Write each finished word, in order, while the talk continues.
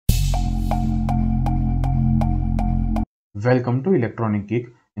Welcome to Electronic Geek.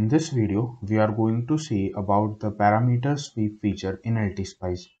 In this video, we are going to see about the parameter sweep feature in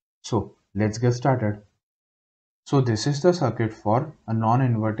LTspice. So let's get started. So this is the circuit for a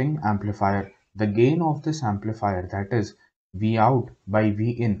non-inverting amplifier. The gain of this amplifier, that is V out by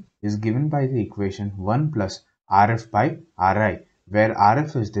V in, is given by the equation 1 plus Rf by Ri, where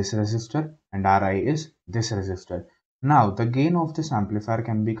Rf is this resistor and Ri is this resistor. Now the gain of this amplifier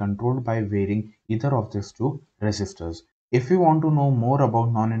can be controlled by varying either of these two resistors. If you want to know more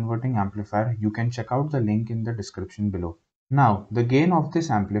about non-inverting amplifier, you can check out the link in the description below. Now the gain of this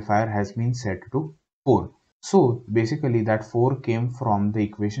amplifier has been set to 4. So basically that 4 came from the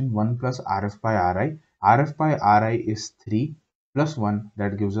equation 1 plus Rf by Ri. Rf by Ri is 3 plus 1,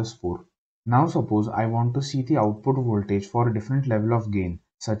 that gives us 4. Now suppose I want to see the output voltage for a different level of gain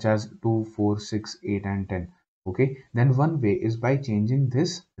such as 2, 4, 6, 8 and 10. Okay, then one way is by changing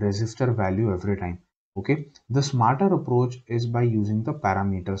this resistor value every time. Okay, the smarter approach is by using the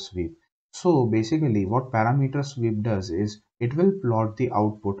parameter sweep. So basically what parameter sweep does is it will plot the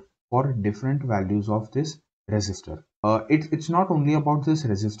output for different values of this resistor. It's not only about this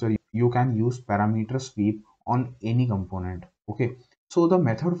resistor. You can use parameter sweep on any component. Okay, so the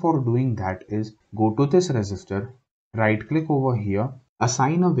method for doing that is go to this resistor, right click over here,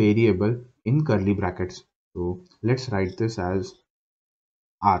 assign a variable in curly brackets. So let's write this as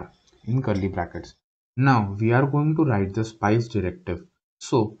R in curly brackets. Now we are going to write the spice directive.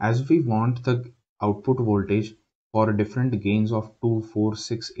 So as we want the output voltage for different gains of 2, 4,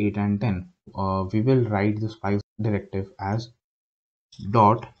 6, 8 and 10, we will write the spice directive as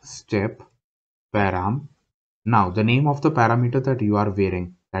dot step param. Now the name of the parameter that you are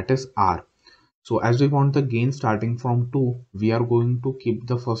varying, that is R. So as we want the gain starting from 2, we are going to keep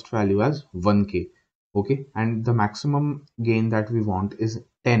the first value as 1k. Okay, and the maximum gain that we want is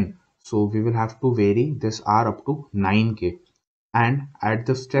 10. So we will have to vary this R up to 9k and at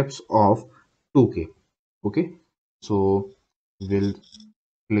the steps of 2k. Okay, so we'll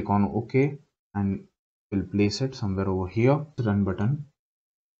click on OK and we'll place it somewhere over here. Run button.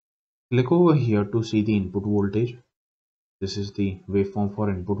 Click over here to see the input voltage. This is the waveform for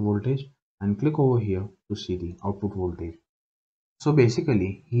input voltage, and click over here to see the output voltage. So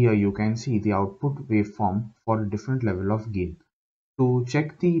basically here you can see the output waveform for a different level of gain. To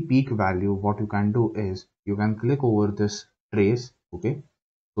check the peak value, what you can do is you can click over this trace. Okay,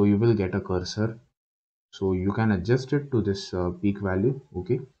 so you will get a cursor, so you can adjust it to this peak value.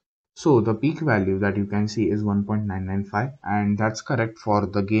 Okay, so the peak value that you can see is 1.995, and that's correct for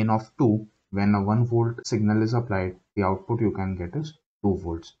the gain of 2. When a 1 volt signal is applied, the output you can get is 2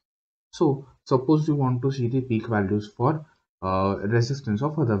 volts. So suppose you want to see the peak values for resistance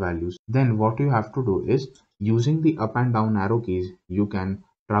of other values, then what you have to do is using the up and down arrow keys, you can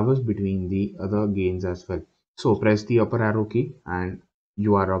traverse between the other gains as well. So press the upper arrow key and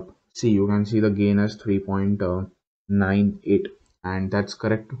you are up. See, you can see the gain as 3.98, and that's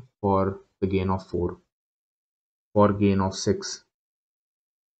correct for the gain of 4, for gain of 6,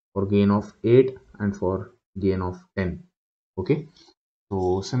 for gain of 8 and for gain of 10. Okay,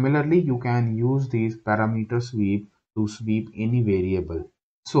 so similarly you can use these parameter sweep to sweep any variable.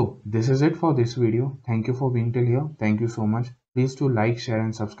 So this is it for this video. Thank you for being till here. Thank you so much. Please do like, share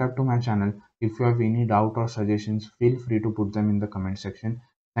and subscribe to my channel. If you have any doubt or suggestions, feel free to put them in the comment section.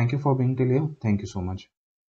 Thank you for being till here. Thank you so much.